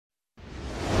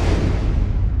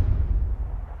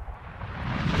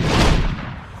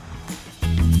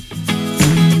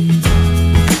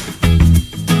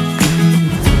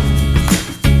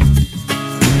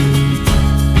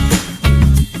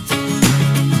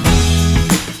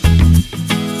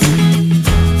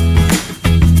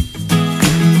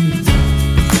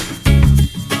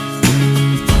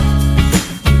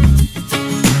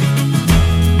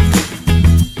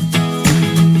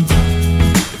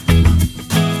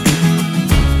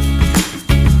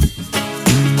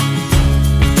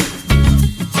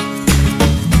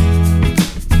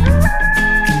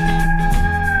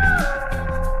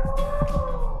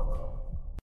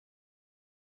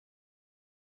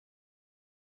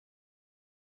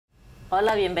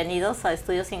Hola, bienvenidos a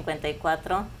Estudio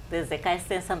 54 desde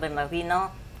KST en San Bernardino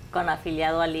con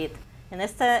afiliado a LEED.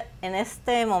 En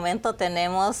este momento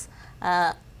tenemos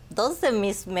a dos de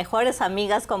mis mejores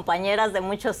amigas, compañeras de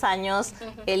muchos años,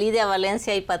 Elidia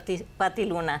Valencia y Patti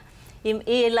Luna.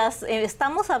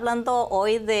 Estamos hablando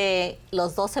hoy de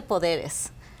los 12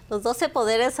 poderes. Los 12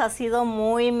 poderes ha sido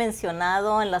muy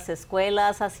mencionado en las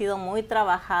escuelas, ha sido muy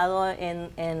trabajado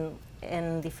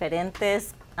en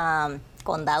diferentes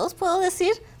condados, ¿puedo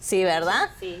decir? Sí, ¿verdad?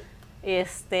 Sí.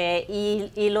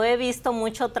 Y lo he visto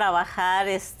mucho trabajar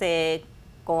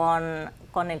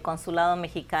con el consulado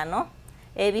mexicano.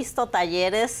 He visto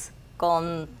talleres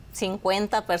con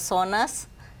 50 personas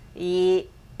y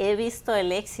he visto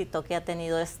el éxito que ha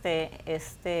tenido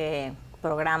este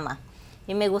programa.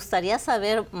 Y me gustaría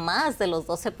saber más de los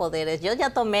 12 poderes. Yo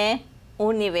ya tomé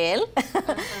un nivel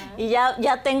y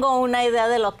ya tengo una idea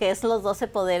de lo que es los 12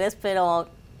 poderes, pero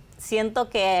siento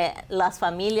que las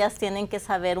familias tienen que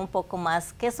saber un poco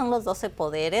más qué son los 12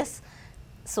 poderes.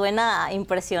 Suena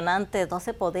impresionante,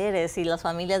 12 poderes, y las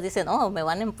familias dicen, oh, me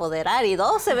van a empoderar, y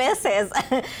 12 veces.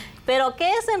 Pero, ¿qué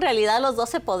es en realidad los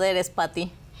 12 poderes,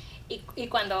 Patti?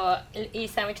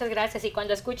 Isa, muchas gracias. Y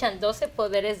cuando escuchan 12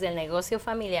 poderes del negocio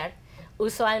familiar,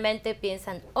 usualmente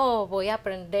piensan, oh, voy a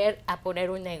aprender a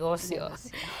poner un negocio.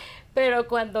 Pero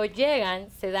cuando llegan,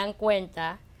 se dan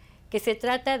cuenta que se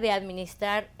trata de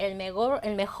administrar el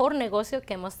mejor negocio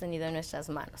que hemos tenido en nuestras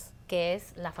manos, que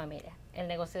es la familia, el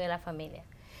negocio de la familia.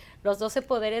 Los 12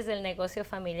 poderes del negocio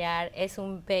familiar es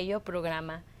un bello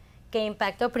programa que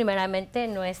impactó primeramente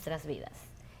nuestras vidas.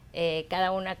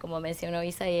 Cada una, como mencionó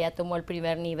Isa, ya tomó el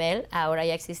primer nivel. Ahora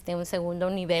ya existe un segundo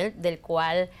nivel, del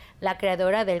cual la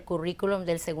creadora del currículum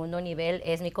del segundo nivel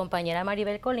es mi compañera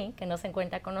Maribel Colín, que no se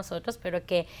encuentra con nosotros, pero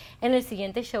que en el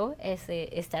siguiente show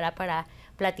estará para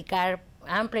platicar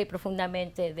amplia y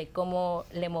profundamente de cómo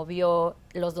le movió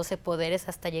los 12 poderes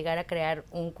hasta llegar a crear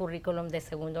un currículum de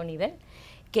segundo nivel,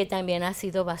 que también ha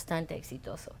sido bastante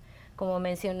exitoso. Como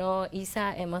mencionó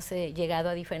Isa, hemos llegado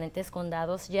a diferentes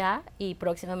condados ya, y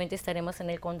próximamente estaremos en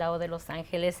el condado de Los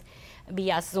Ángeles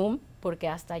vía Zoom, porque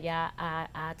hasta ya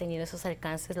ha tenido esos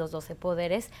alcances los 12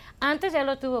 poderes. Antes ya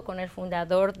lo tuvo con el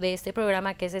fundador de este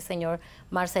programa, que es el señor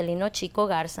Marcelino Chico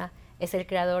Garza. Es el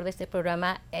creador de este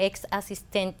programa, ex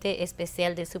asistente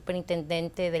especial del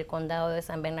superintendente del condado de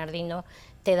San Bernardino,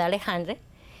 Ted Alejandre.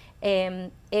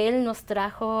 Él nos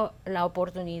trajo la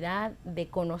oportunidad de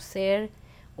conocer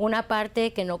una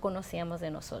parte que no conocíamos de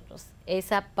nosotros,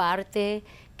 esa parte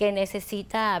que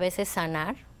necesita a veces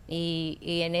sanar,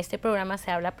 y en este programa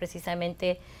se habla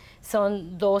precisamente,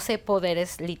 son 12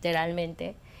 poderes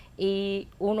literalmente, y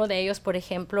uno de ellos, por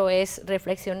ejemplo, es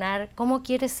reflexionar cómo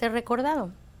quieres ser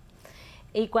recordado.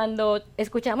 Y cuando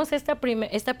escuchamos esta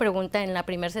pregunta en la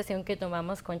primera sesión que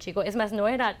tomamos con Chico, es más, no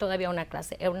era todavía una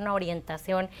clase, era una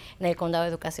orientación en el Condado de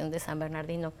Educación de San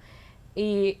Bernardino,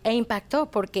 e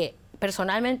impactó porque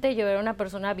personalmente yo era una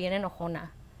persona bien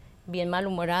enojona, bien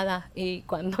malhumorada, y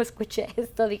cuando escuché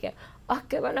esto dije,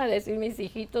 ¿qué van a decir mis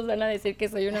hijitos? Van a decir que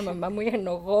soy una mamá muy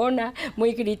enojona,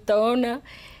 muy gritona.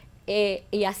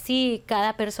 Y así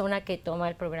cada persona que toma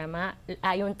el programa,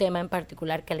 hay un tema en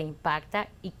particular que le impacta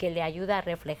y que le ayuda a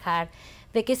reflejar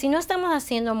de que si no estamos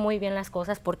haciendo muy bien las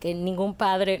cosas, porque ningún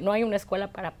padre, no hay una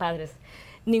escuela para padres,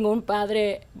 ningún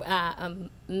padre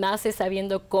nace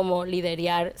sabiendo cómo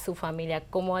liderar su familia,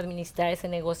 cómo administrar ese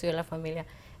negocio de la familia.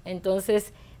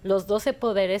 Entonces, los 12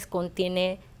 poderes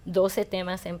contiene 12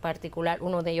 temas en particular.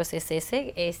 Uno de ellos es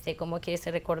ese, cómo quiere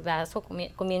ser recordado,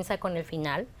 comienza con el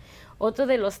final. Otro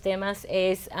de los temas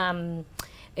es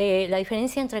la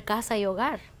diferencia entre casa y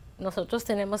hogar. Nosotros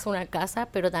tenemos una casa,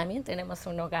 pero también tenemos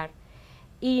un hogar.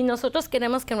 Y nosotros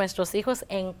queremos que nuestros hijos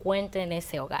encuentren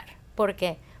ese hogar. ¿Por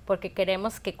qué? Porque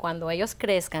queremos que cuando ellos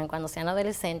crezcan, cuando sean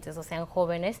adolescentes o sean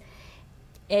jóvenes,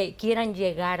 quieran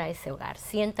llegar a ese hogar,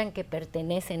 sientan que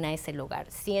pertenecen a ese lugar,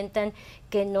 sientan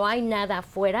que no hay nada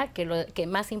afuera que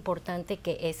más importante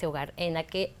que ese hogar, en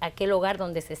aquel hogar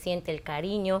donde se siente el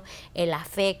cariño, el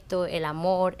afecto, el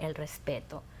amor, el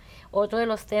respeto. Otro de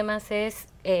los temas es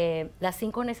las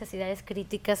 5 necesidades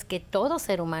críticas que todo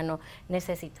ser humano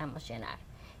necesitamos llenar.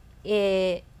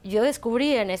 Yo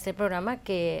descubrí en este programa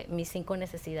que mis 5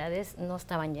 necesidades no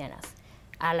estaban llenas.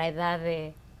 A la edad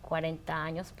de 40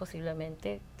 años,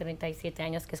 posiblemente 37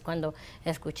 años, que es cuando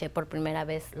escuché por primera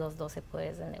vez los 12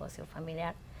 poderes del negocio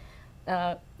familiar.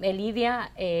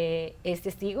 Elidia es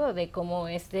testigo de cómo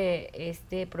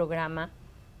este programa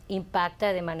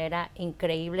impacta de manera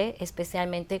increíble,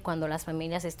 especialmente cuando las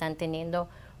familias están teniendo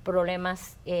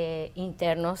problemas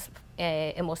internos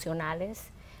emocionales.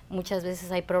 Muchas veces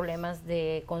hay problemas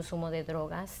de consumo de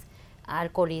drogas,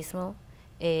 alcoholismo,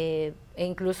 e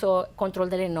incluso control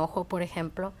del enojo, por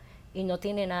ejemplo, y no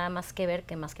tiene nada más que ver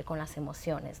más que con las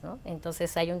emociones, ¿no?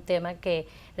 Entonces hay un tema que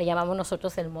le llamamos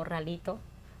nosotros el morralito,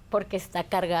 porque está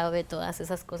cargado de todas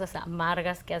esas cosas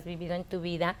amargas que has vivido en tu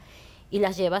vida y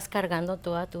las llevas cargando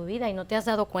toda tu vida y no te has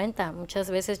dado cuenta. Muchas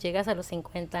veces llegas a los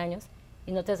 50 años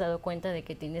y no te has dado cuenta de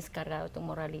que tienes cargado tu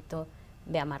morralito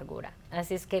de amargura.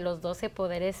 Así es que los 12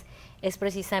 poderes es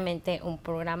precisamente un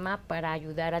programa para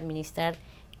ayudar a administrar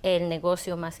el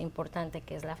negocio más importante,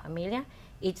 que es la familia,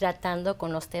 y tratando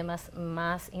con los temas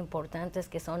más importantes,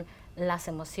 que son las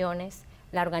emociones,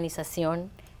 la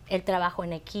organización, el trabajo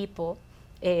en equipo,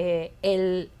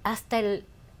 hasta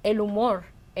el humor,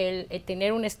 el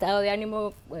tener un estado de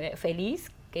ánimo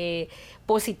feliz,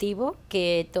 positivo,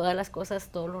 que todas las cosas,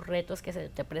 todos los retos que se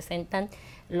te presentan,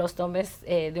 los tomes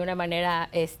de una manera,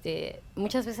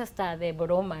 muchas veces hasta de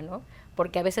broma, ¿no?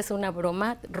 Porque a veces una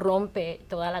broma rompe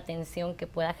toda la tensión que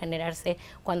pueda generarse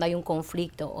cuando hay un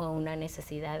conflicto o una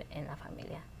necesidad en la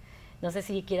familia. No sé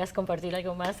si quieras compartir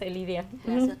algo más, Elidia.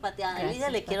 Gracias, Pati. A Elidia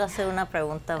le quiero hacer una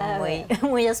pregunta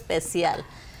muy especial.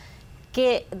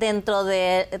 Que dentro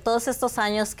de todos estos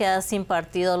años que has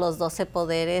impartido los 12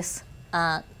 poderes,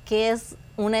 ¿qué es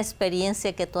una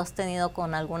experiencia que tú has tenido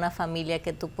con alguna familia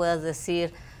que tú puedas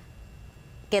decir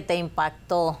que te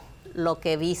impactó lo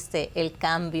que viste, el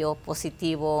cambio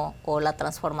positivo o la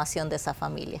transformación de esa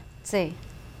familia? Sí,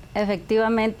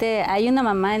 efectivamente hay una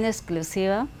mamá en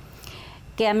exclusiva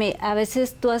que a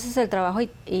veces tú haces el trabajo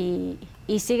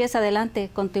y sigues adelante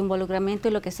con tu involucramiento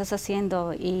y lo que estás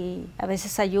haciendo, y a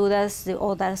veces ayudas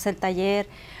o das el taller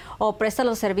o prestas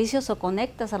los servicios o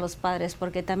conectas a los padres,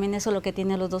 porque también eso es lo que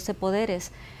tiene los 12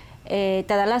 poderes. Te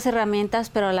da las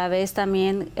herramientas, pero a la vez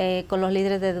también con los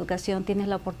líderes de educación tienes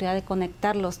la oportunidad de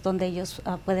conectarlos donde ellos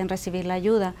pueden recibir la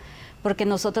ayuda, porque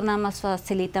nosotros nada más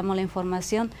facilitamos la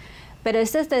información. Pero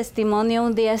este testimonio,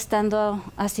 un día estando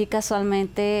así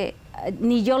casualmente,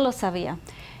 ni yo lo sabía.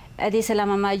 Dice la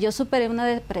mamá: yo superé una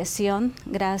depresión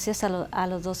gracias a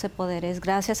los 12 poderes,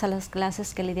 gracias a las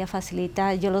clases que Lidia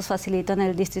facilita. Yo los facilito en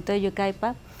el distrito de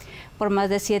Yucaipa por más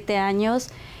de 7 años.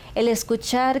 El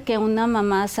escuchar que una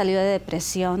mamá salió de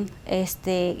depresión,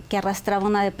 que arrastraba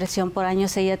una depresión por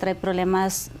años, ella trae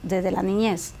problemas desde la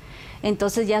niñez.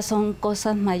 Entonces ya son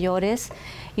cosas mayores.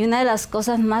 Y una de las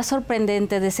cosas más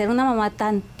sorprendentes de ser una mamá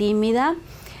tan tímida,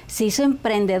 se hizo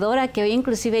emprendedora, que hoy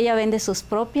inclusive ella vende sus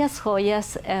propias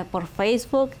joyas por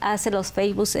Facebook, hace los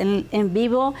Facebooks en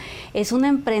vivo, es una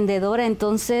emprendedora.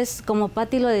 Entonces, como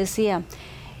Patti lo decía,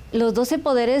 los 12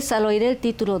 poderes, al oír el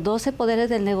título, 12 poderes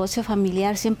del negocio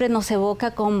familiar, siempre nos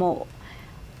evoca como,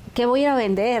 ¿qué voy a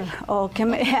vender? ¿O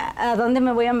a dónde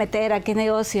me voy a meter? ¿A qué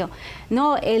negocio?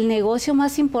 No, el negocio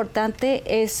más importante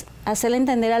es hacerle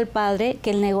entender al padre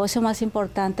que el negocio más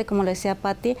importante, como lo decía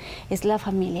Patti, es la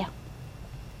familia.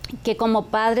 Que como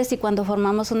padres y cuando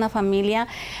formamos una familia,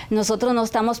 nosotros no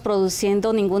estamos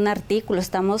produciendo ningún artículo,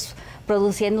 estamos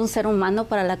produciendo un ser humano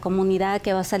para la comunidad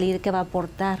que va a salir, que va a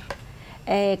aportar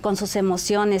con sus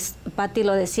emociones. Patti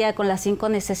lo decía, con las 5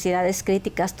 necesidades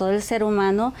críticas. Todo el ser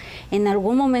humano en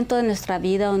algún momento de nuestra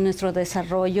vida o nuestro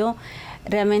desarrollo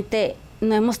realmente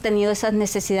no hemos tenido esas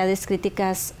necesidades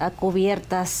críticas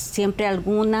cubiertas. Siempre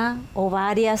alguna o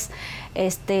varias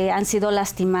han sido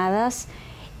lastimadas.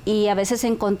 Y a veces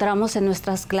encontramos en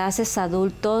nuestras clases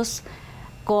adultos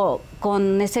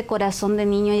con ese corazón de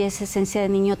niño y esa esencia de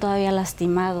niño todavía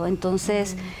lastimado.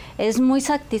 Entonces, es muy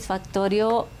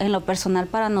satisfactorio en lo personal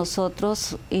para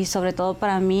nosotros y sobre todo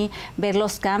para mí ver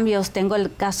los cambios. Tengo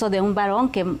el caso de un varón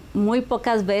que muy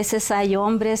pocas veces hay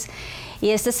hombres.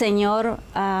 Y este señor,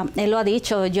 él lo ha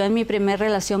dicho, yo en mi primer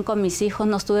relación con mis hijos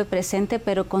no estuve presente,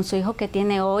 pero con su hijo que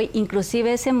tiene hoy,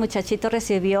 inclusive ese muchachito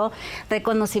recibió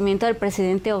reconocimiento del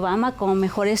presidente Obama como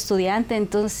mejor estudiante.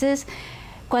 Entonces,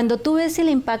 cuando tú ves el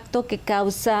impacto que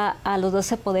causa a los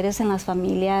 12 poderes en las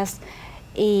familias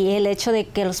y el hecho de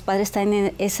que los padres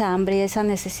tienen esa hambre y esa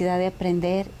necesidad de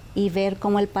aprender y ver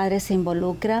cómo el padre se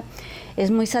involucra, es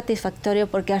muy satisfactorio,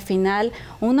 porque al final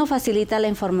uno facilita la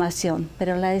información,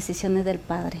 pero la decisión es del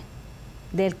padre,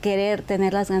 del querer,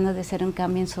 tener las ganas de hacer un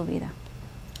cambio en su vida.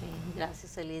 Sí,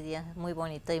 gracias, Elidia. Muy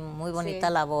bonita y muy bonita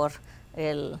labor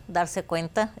el darse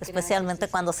cuenta, especialmente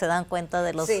cuando se dan cuenta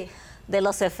de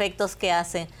los efectos que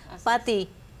hacen. Patti,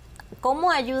 ¿cómo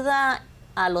ayuda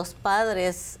a los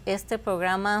padres este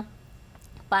programa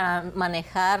para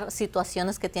manejar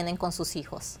situaciones que tienen con sus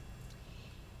hijos?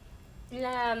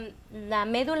 La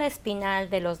médula espinal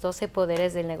de los 12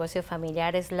 poderes del negocio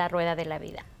familiar es la rueda de la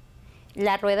vida.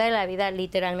 La rueda de la vida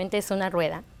literalmente es una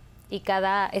rueda y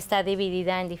está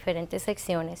dividida en diferentes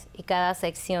secciones, y cada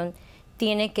sección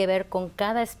tiene que ver con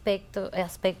cada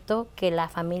aspecto que la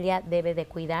familia debe de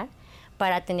cuidar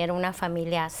para tener una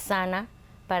familia sana,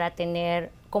 para tener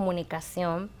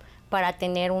comunicación, para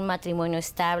tener un matrimonio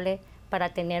estable, para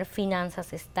tener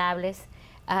finanzas estables,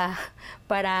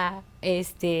 para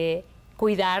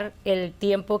cuidar el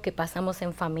tiempo que pasamos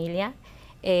en familia,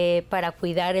 para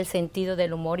cuidar el sentido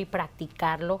del humor y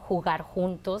practicarlo, jugar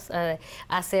juntos,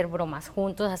 hacer bromas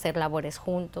juntos, hacer labores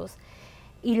juntos.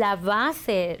 Y la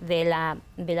base de la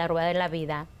rueda de la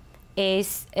vida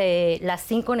es las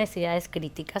 5 necesidades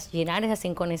críticas, llenar esas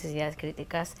 5 necesidades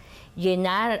críticas,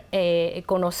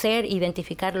 conocer,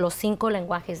 identificar los 5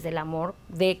 lenguajes del amor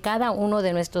de cada uno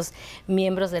de nuestros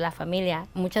miembros de la familia.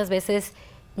 Muchas veces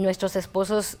nuestros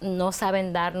esposos no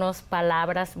saben darnos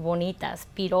palabras bonitas,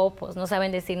 piropos, no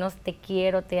saben decirnos te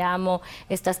quiero, te amo,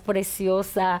 estás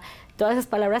preciosa, todas esas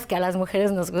palabras que a las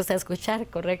mujeres nos gusta escuchar,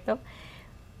 ¿correcto?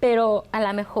 Pero a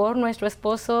lo mejor nuestro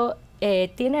esposo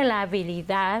tiene la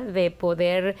habilidad de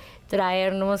poder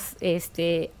traernos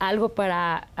algo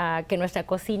para que nuestra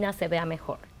cocina se vea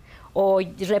mejor, o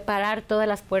reparar todas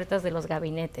las puertas de los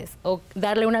gabinetes, o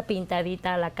darle una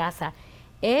pintadita a la casa.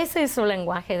 Ese es su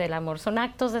lenguaje del amor, son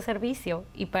actos de servicio,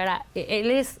 y para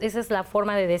él esa es la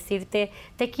forma de decirte,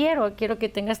 te quiero que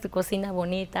tengas tu cocina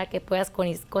bonita, que puedas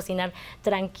cocinar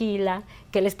tranquila,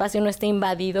 que el espacio no esté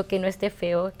invadido, que no esté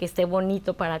feo, que esté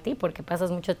bonito para ti, porque pasas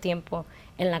mucho tiempo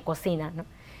en la cocina, ¿no?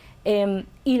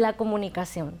 Y la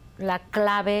comunicación, la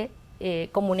clave,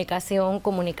 comunicación.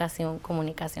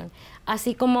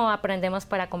 Así como aprendemos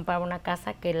para comprar una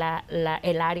casa, que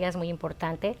el área es muy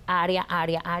importante, área,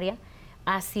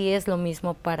 así es lo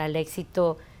mismo para el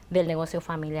éxito del negocio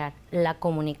familiar, la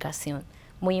comunicación,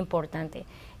 muy importante.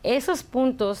 Esos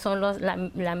puntos son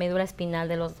la médula espinal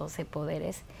de los 12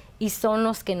 poderes y son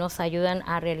los que nos ayudan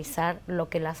a realizar lo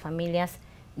que las familias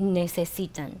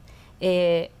necesitan.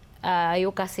 Hay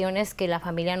ocasiones que la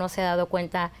familia no se ha dado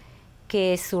cuenta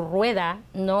que su rueda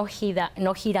no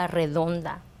gira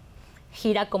redonda,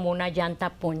 gira como una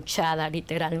llanta ponchada,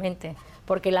 literalmente,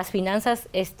 porque las finanzas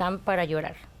están para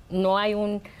llorar. No hay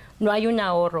un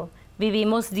ahorro,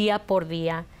 vivimos día por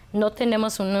día, no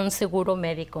tenemos un seguro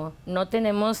médico, no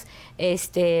tenemos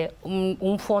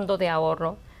un fondo de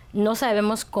ahorro, no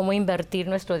sabemos cómo invertir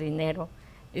nuestro dinero.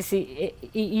 Sí,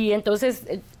 y entonces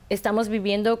estamos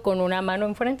viviendo con una mano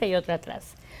enfrente y otra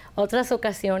atrás. Otras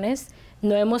ocasiones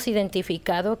no hemos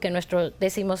identificado que nuestro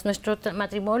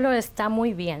matrimonio está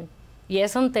muy bien. Y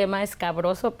es un tema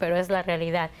escabroso, pero es la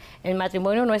realidad. El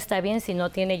matrimonio no está bien si no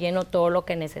tiene lleno todo lo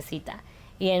que necesita.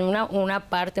 Y en una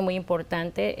parte muy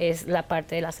importante es la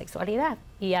parte de la sexualidad.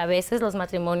 Y a veces los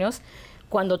matrimonios,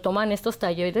 cuando toman estos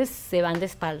talleres, se van de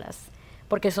espaldas,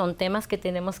 porque son temas que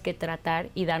tenemos que tratar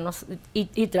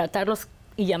y tratarlos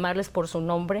y llamarles por su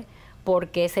nombre,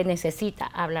 porque se necesita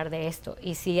hablar de esto.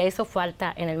 Y si eso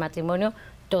falta en el matrimonio,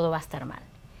 todo va a estar mal.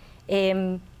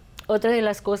 Otra de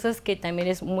las cosas que también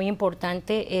es muy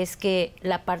importante es que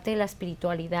la parte de la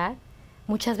espiritualidad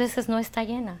muchas veces no está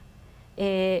llena.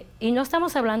 Y no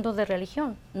estamos hablando de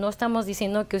religión, no estamos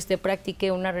diciendo que usted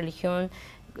practique una religión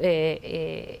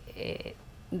de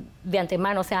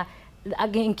antemano, o sea,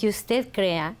 en que usted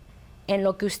crea, en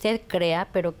lo que usted crea,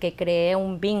 pero que cree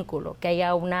un vínculo, que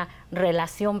haya una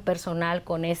relación personal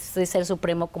con ese ser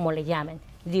supremo, como le llamen,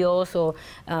 Dios o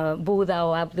Buda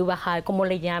o Abdu'l-Bahá, como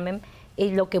le llamen.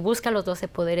 Y lo que busca los 12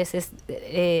 poderes es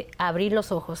abrir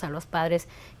los ojos a los padres,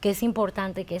 que es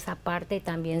importante que esa parte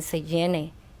también se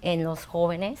llene en los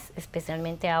jóvenes,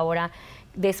 especialmente ahora,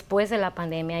 después de la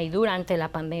pandemia y durante la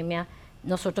pandemia.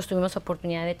 Nosotros tuvimos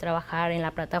oportunidad de trabajar en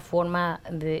la plataforma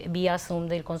vía Zoom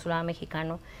del Consulado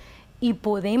Mexicano y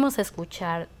podemos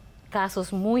escuchar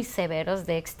casos muy severos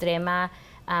de extrema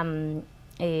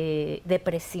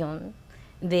depresión,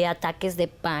 de ataques de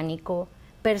pánico,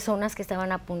 personas que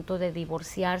estaban a punto de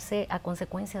divorciarse a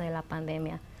consecuencia de la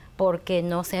pandemia, porque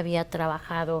no se había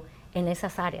trabajado en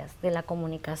esas áreas de la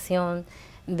comunicación,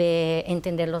 de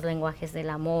entender los lenguajes del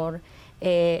amor,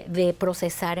 de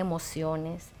procesar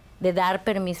emociones, de dar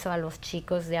permiso a los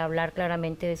chicos de hablar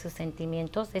claramente de sus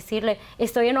sentimientos, decirle,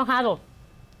 estoy enojado,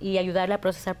 y ayudarle a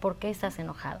procesar por qué estás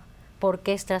enojado, por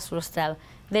qué estás frustrado.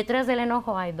 Detrás del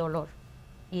enojo hay dolor,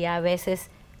 y a veces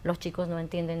los chicos no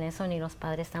entienden eso, ni los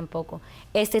padres tampoco.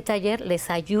 Este taller les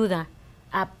ayuda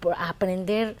a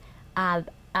aprender a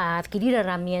adquirir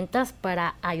herramientas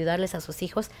para ayudarles a sus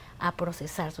hijos a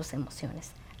procesar sus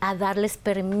emociones, a darles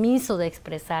permiso de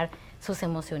expresar sus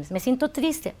emociones. Me siento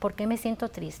triste. ¿Por qué me siento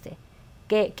triste?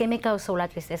 ¿Qué me causó la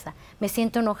tristeza? Me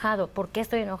siento enojado. ¿Por qué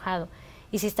estoy enojado?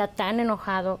 Y si está tan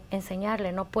enojado,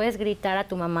 enseñarle. No puedes gritar a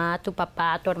tu mamá, a tu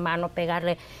papá, a tu hermano,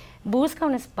 pegarle. Busca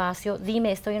un espacio,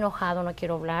 dime, estoy enojado, no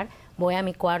quiero hablar. voy a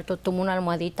mi cuarto, tomo una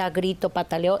almohadita, grito,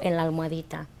 pataleo en la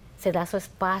almohadita. Se da su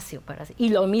espacio para sí. Y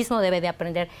lo mismo debe de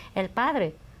aprender el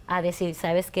padre, a decir,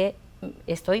 ¿sabes qué?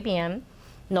 Estoy bien,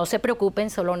 no se preocupen,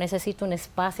 solo necesito un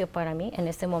espacio para mí. En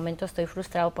este momento estoy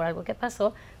frustrado por algo que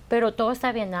pasó, pero todo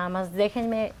está bien, nada más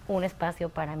déjenme un espacio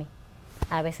para mí.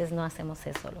 A veces no hacemos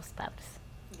eso los padres.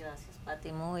 Gracias,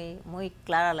 Pati. Muy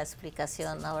clara la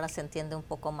explicación. Ahora se entiende un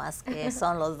poco más qué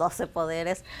son los 12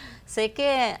 poderes. Sé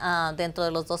que dentro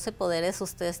de los 12 poderes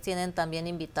ustedes tienen también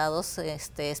invitados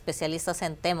especialistas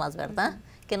en temas, ¿verdad?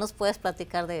 ¿Qué nos puedes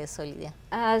platicar de eso, Lidia?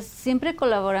 Siempre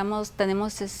colaboramos,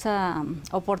 tenemos esa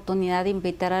oportunidad de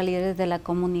invitar a líderes de la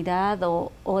comunidad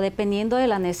o dependiendo de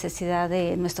la necesidad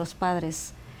de nuestros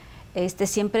padres.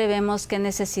 Siempre vemos qué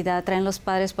necesidad traen los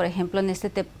padres, por ejemplo, en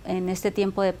este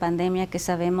tiempo de pandemia, que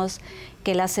sabemos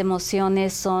que las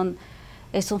emociones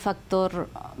es un factor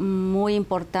muy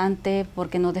importante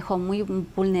porque nos dejó muy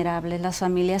vulnerables. Las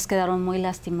familias quedaron muy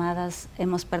lastimadas,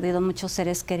 hemos perdido muchos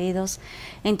seres queridos.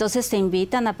 Entonces se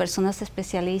invitan a personas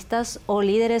especialistas o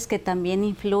líderes que también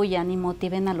influyan y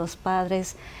motiven a los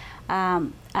padres a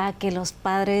que los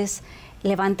padres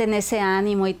levanten ese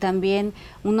ánimo. Y también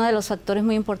uno de los factores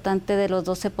muy importantes de los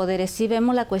 12 poderes, sí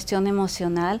vemos la cuestión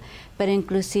emocional, pero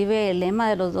inclusive el lema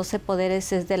de los 12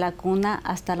 poderes es de la cuna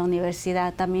hasta la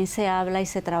universidad. También se habla y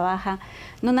se trabaja,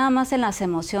 no nada más en las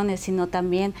emociones, sino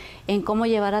también en cómo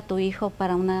llevar a tu hijo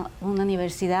para una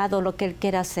universidad o lo que él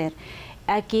quiera hacer.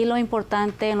 Aquí lo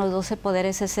importante en los 12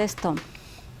 poderes es esto,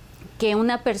 que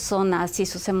una persona, si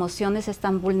sus emociones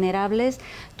están vulnerables,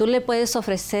 tú le puedes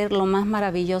ofrecer lo más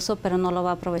maravilloso, pero no lo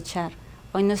va a aprovechar.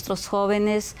 Hoy nuestros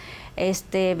jóvenes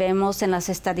vemos en las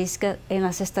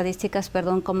estadísticas,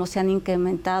 cómo se han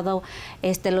incrementado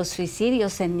los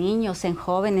suicidios en niños, en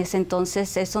jóvenes.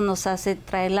 Entonces eso nos hace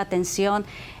traer la atención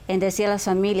en decir a las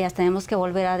familias, tenemos que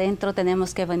volver adentro,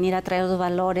 tenemos que venir a traer los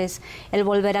valores, el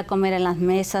volver a comer en las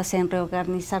mesas, en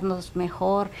reorganizarnos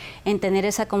mejor, en tener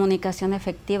esa comunicación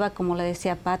efectiva, como le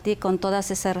decía Pati, con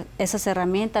todas esas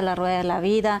herramientas, la rueda de la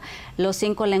vida, los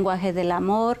 5 lenguajes del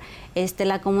amor,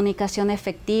 la comunicación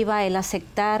efectiva, el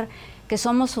aceptar que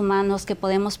somos humanos, que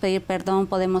podemos pedir perdón,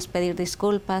 podemos pedir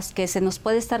disculpas, que se nos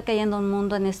puede estar cayendo un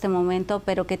mundo en este momento,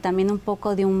 pero que también un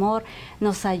poco de humor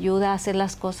nos ayuda a hacer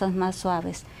las cosas más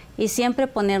suaves. Y siempre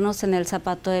ponernos en el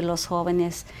zapato de los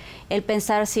jóvenes, el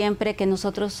pensar siempre que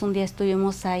nosotros un día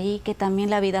estuvimos ahí, que también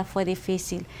la vida fue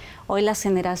difícil. Hoy las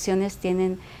generaciones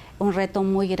tienen un reto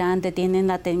muy grande, tienen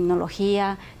la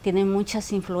tecnología, tienen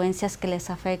muchas influencias que les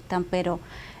afectan, pero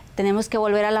tenemos que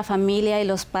volver a la familia y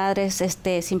los padres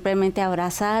simplemente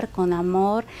abrazar con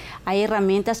amor. Hay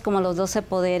herramientas como los 12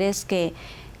 poderes que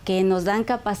nos dan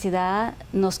capacidad,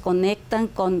 nos conectan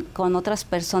con otras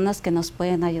personas que nos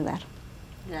pueden ayudar.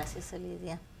 Gracias,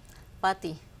 Lidia.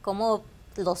 Pati, ¿cómo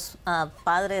los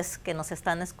padres que nos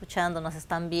están escuchando, nos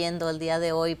están viendo el día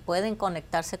de hoy, pueden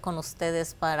conectarse con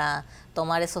ustedes para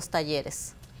tomar esos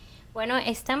talleres? Bueno,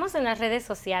 estamos en las redes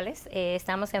sociales,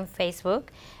 estamos en Facebook,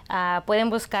 pueden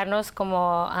buscarnos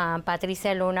como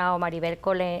Patricia Luna o Maribel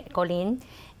Colín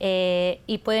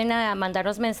y pueden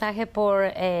mandarnos mensaje por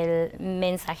el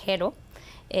mensajero,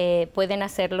 pueden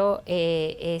hacerlo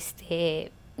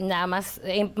nada más,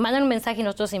 mandan un mensaje y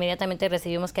nosotros inmediatamente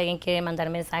recibimos que alguien quiere mandar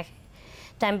mensaje.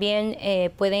 También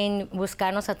pueden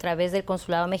buscarnos a través del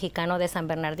Consulado Mexicano de San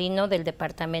Bernardino, del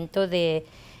departamento de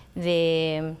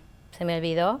se me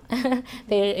olvidó,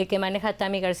 el que maneja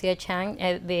Tammy García Chang,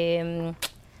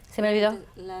 se me olvidó.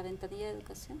 ¿La ventanilla de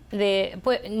educación?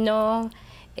 No.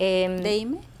 ¿De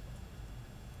IME?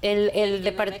 El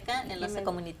enlace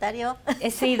comunitario.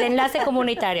 Sí, de enlace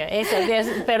comunitario.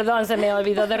 Perdón, se me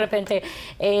olvidó de repente.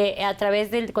 A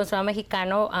través del Consulado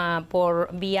Mexicano, por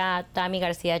vía Tammy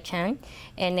García Chang,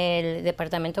 en el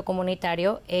departamento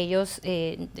comunitario, ellos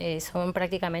son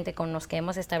prácticamente con los que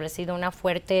hemos establecido una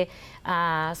fuerte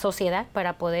sociedad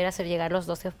para poder hacer llegar los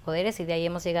 12 poderes, y de ahí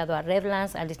hemos llegado a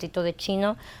Redlands, al distrito de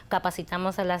Chino,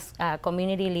 capacitamos a las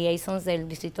community liaisons del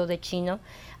distrito de Chino.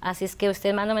 Así es que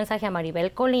usted manda un mensaje a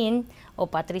Maribel Colín o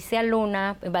Patricia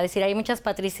Luna, va a decir, hay muchas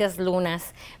Patricias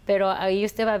Lunas, pero ahí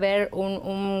usted va a ver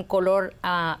un color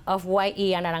off-white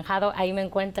y anaranjado, ahí me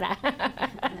encuentra.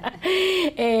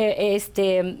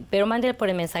 Pero mándele por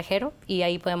el mensajero y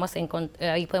ahí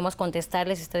podemos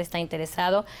contestarle si usted está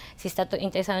interesado. Si está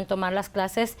interesado en tomar las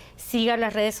clases, siga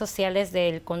las redes sociales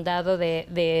del condado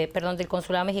del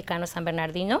Consulado Mexicano San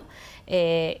Bernardino,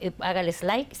 hágales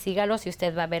like, sígalos y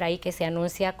usted va a ver ahí que se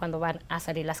anuncia cuando van a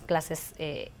salir las clases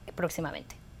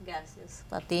próximamente. Gracias.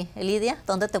 A ti, Elidia,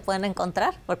 ¿dónde te pueden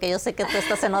encontrar? Porque yo sé que tú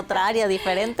estás en otra área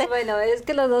diferente. Bueno, es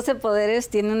que los 12 poderes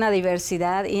tienen una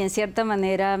diversidad y en cierta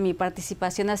manera mi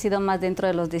participación ha sido más dentro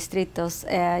de los distritos.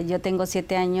 Yo tengo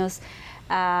 7 años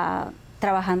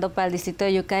trabajando para el distrito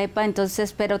de Yucaipa,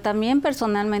 entonces, pero también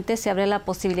personalmente se abre la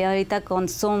posibilidad ahorita con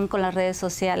Zoom, con las redes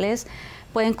sociales.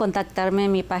 Pueden contactarme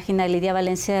en mi página Elidia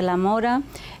Valencia de la Mora.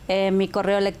 Mi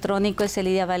correo electrónico es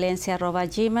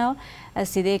elidiavalencia@gmail.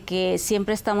 Así de que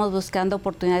siempre estamos buscando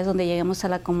oportunidades donde lleguemos a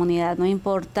la comunidad. No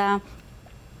importa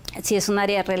si es un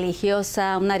área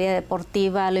religiosa, un área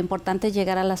deportiva, lo importante es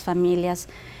llegar a las familias,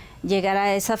 llegar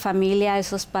a esa familia, a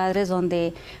esos padres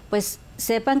donde pues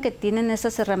sepan que tienen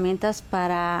esas herramientas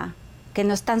para que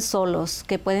no están solos,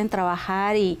 que pueden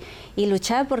trabajar y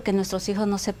luchar porque nuestros hijos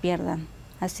no se pierdan.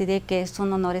 Así de que es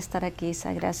un honor estar aquí,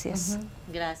 Isa. Gracias.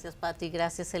 Gracias, Pati.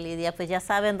 Gracias, Elidia. Pues ya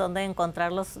saben dónde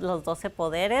encontrar los 12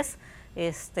 poderes.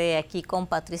 Aquí con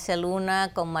Patricia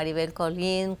Luna, con Maribel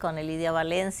Colín, con Elidia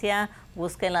Valencia.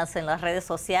 Búsquenlas en las redes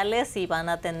sociales y van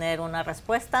a tener una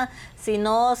respuesta. Si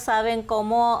no saben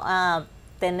cómo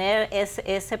tener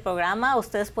ese programa,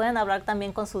 ustedes pueden hablar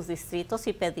también con sus distritos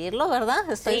y pedirlo, ¿verdad?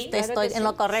 Estoy en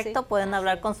lo correcto, sí. Pueden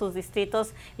hablar con sus distritos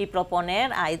y proponer.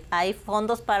 Hay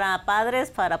fondos para padres,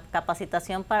 para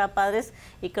capacitación para padres,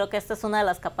 y creo que esta es una de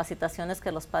las capacitaciones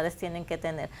que los padres tienen que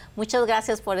tener. Muchas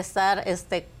gracias por estar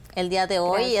el día de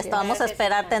hoy. Gracias. Y vamos a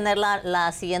esperar tener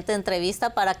la siguiente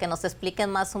entrevista para que nos expliquen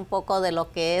más un poco de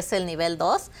lo que es el nivel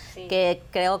 2, sí. Que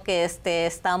creo que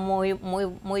está muy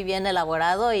bien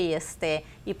elaborado y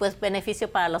pues beneficio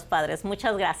para los padres.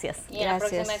 Muchas gracias. Y en la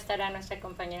próxima estará nuestra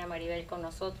compañera Maribel con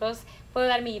nosotros. Puedo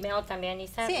dar mi email también,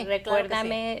 Isa. Sí,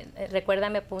 recuérdame, claro que sí.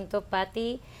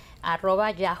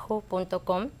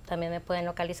 Recuérdame.pati@yahoo.com. También me pueden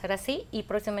localizar así, y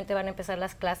próximamente van a empezar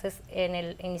las clases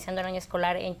iniciando el año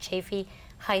escolar en Chaffey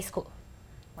High School,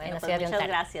 bueno, en la ciudad de Ontario.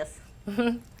 Muchas gracias.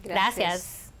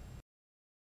 Gracias.